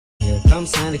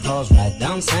comes Santa Claus right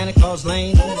down Santa Claus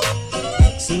Lane.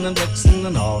 Vixen and Blitzen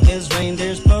and all his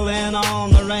reindeers pulling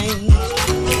on the reins.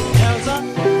 Bells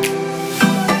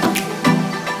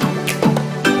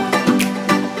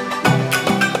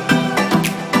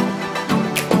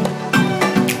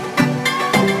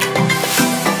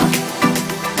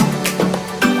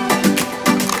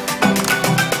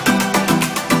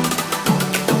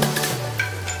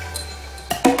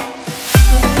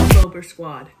are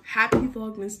Squad. Happy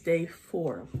Vlogmas Day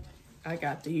 4. I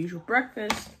got the usual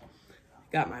breakfast,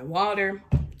 got my water.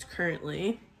 It's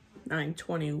currently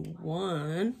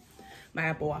 9:21. My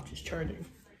Apple Watch is charging.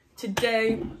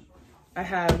 Today, I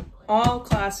have all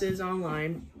classes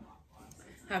online.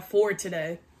 I have 4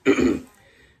 today.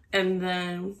 And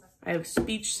then I have a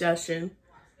speech session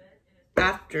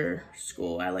after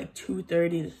school at like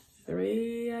 2:30 to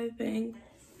 3, I think.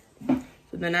 So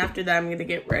then after that, I'm going to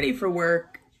get ready for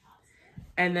work.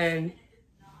 And then,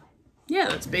 yeah,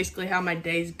 that's basically how my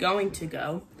day's going to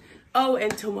go. Oh,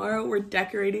 and tomorrow we're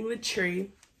decorating the tree.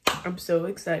 I'm so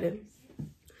excited.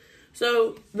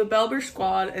 So the Belber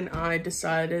Squad and I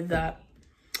decided that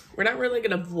we're not really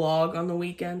gonna vlog on the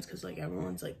weekends because like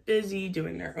everyone's like busy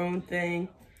doing their own thing,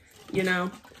 you know?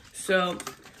 So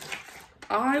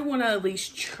I wanna at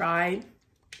least try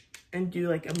and do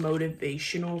like a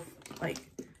motivational like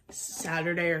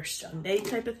Saturday or Sunday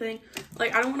type of thing.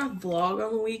 Like I don't want to vlog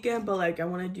on the weekend, but like I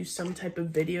want to do some type of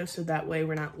video so that way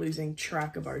we're not losing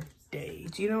track of our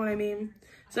days, you know what I mean?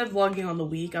 Instead of vlogging on the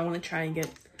week, I want to try and get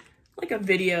like a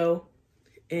video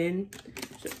in.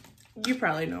 So you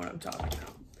probably know what I'm talking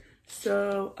about.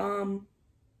 So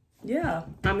yeah,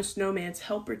 I'm a snowman's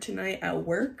helper tonight at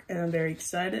work and I'm very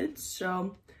excited.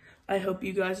 So I hope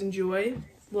you guys enjoy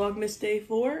Vlogmas Day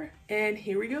 4, and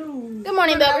here we go. Good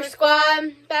morning, Belber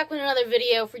Squad. Back with another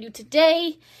video for you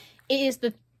today. It is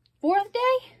the 4th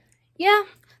day? Yeah,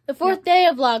 the 4th day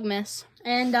of Vlogmas.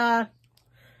 And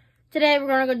today we're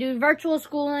going to go do virtual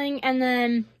schooling and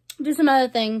then do some other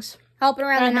things. Helping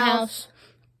around the house.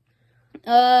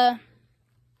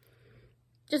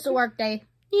 Just a work day.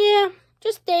 Yeah,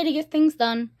 just a day to get things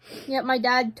done. Yep, my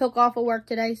dad took off of work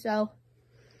today, so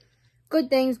good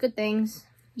things, good things.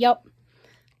 Yep.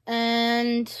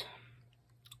 And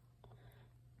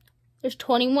there's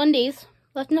 21 days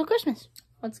left until Christmas.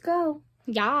 Let's go.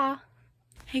 Yeah.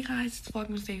 Hey guys, it's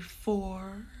Vlogmas Day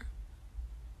 4.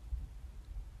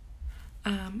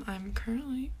 I'm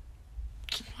currently...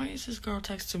 Why is this girl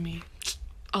texting me?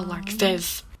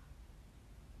 Alexis.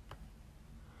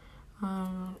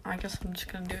 I guess I'm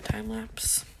just gonna do a time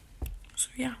lapse. So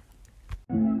yeah.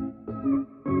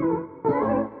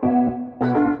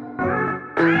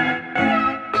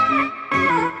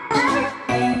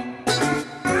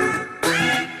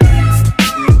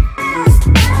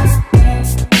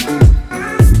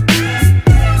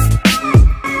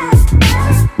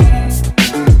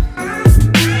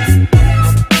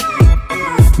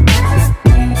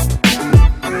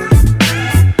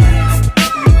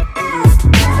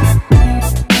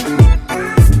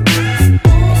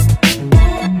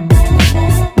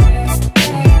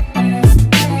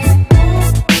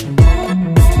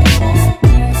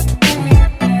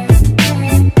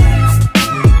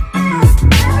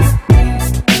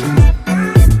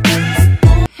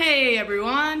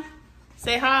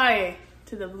 Say hi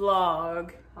to the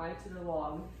vlog. Hi to the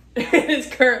vlog. It is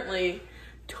currently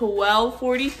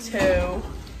 12:42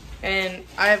 and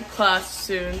I have class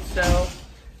soon, so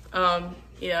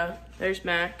yeah, there's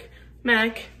Mac.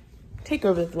 Mac, take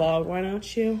over the vlog, why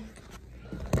don't you?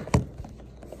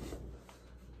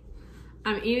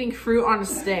 I'm eating fruit on a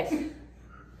stick.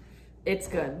 It's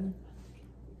good.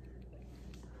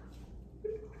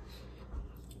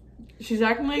 She's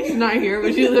acting like she's not here,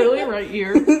 but she's literally right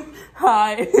here.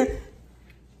 Hi.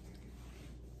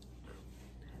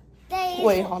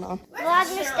 Wait, hold on.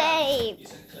 Vlogmas Day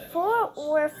 4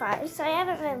 or 5, so I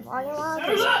haven't been vlogging long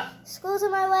because school's on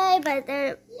my way, but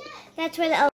that's where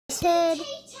the elders hid.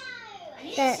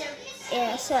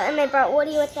 Yeah, so, and they brought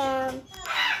Woody with them,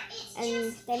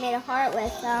 and they made a heart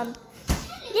with them.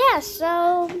 Yeah,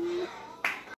 so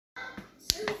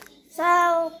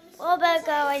a little bit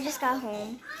ago, I just got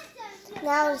home.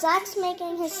 Now, Zach's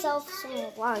making himself some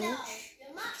lunch,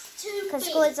 because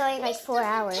school is only like 4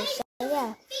 hours, so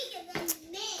yeah.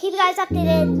 Keep you guys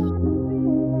updated.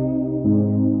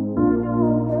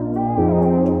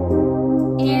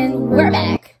 And we're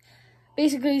back.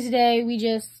 Basically, today we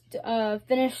just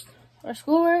finished our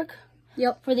schoolwork.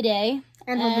 Yep. For the day.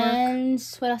 And homework. And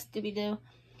what else did we do?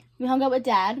 We hung out with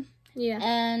Dad. Yeah.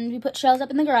 And we put shells up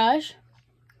in the garage.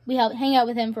 We helped hang out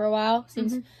with him for a while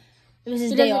since it was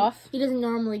his day off. He doesn't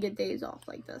normally get days off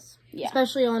like this. Yeah.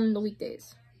 Especially on the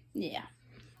weekdays. Yeah.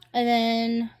 And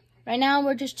then right now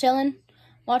we're just chilling,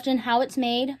 watching How It's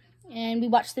Made, and we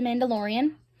watched The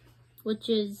Mandalorian, which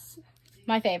is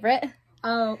my favorite.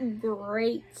 Oh,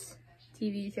 great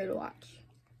TV show to watch.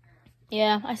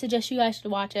 Yeah, I suggest you guys to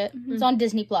watch it. It's on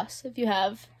Disney Plus if you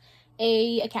have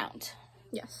a account.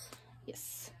 Yes.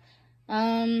 Yes.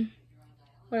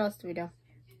 What else do we do?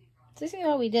 This is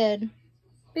all we did.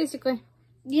 Basically.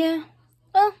 Yeah.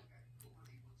 Well,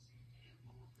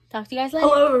 talk to you guys later.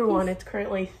 Hello everyone, it's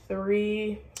currently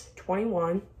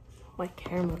 3:21. My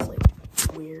camera's like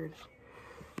weird.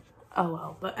 Oh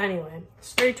well, but anyway,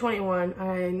 it's 3:21.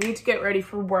 I need to get ready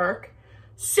for work.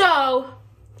 So,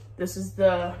 this is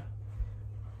the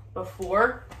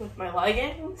before with my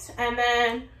leggings. And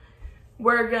then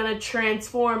we're gonna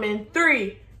transform in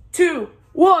 3, 2,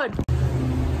 1.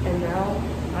 And now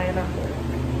I am at work.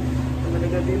 I'm gonna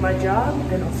go do my job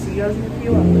and I'll see you guys in a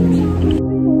few hours.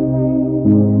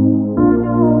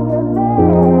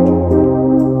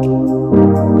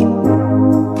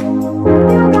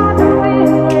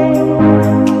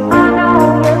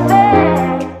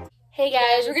 Hey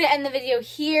guys, we're gonna end the video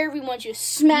here. We want you to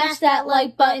smash that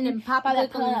like button and pop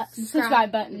that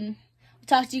subscribe button. We'll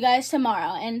talk to you guys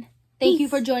tomorrow, and thank you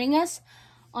for joining us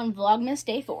on Vlogmas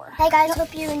Day 4. Hey guys,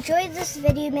 hope you enjoyed this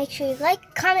video. Make sure you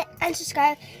like, comment, and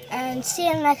subscribe, and see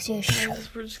you in the next video.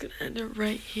 We're just gonna end it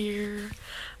right here.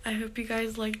 I hope you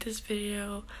guys liked this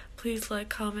video. Please like,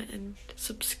 comment, and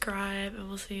subscribe, and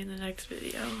we'll see you in the next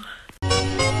video.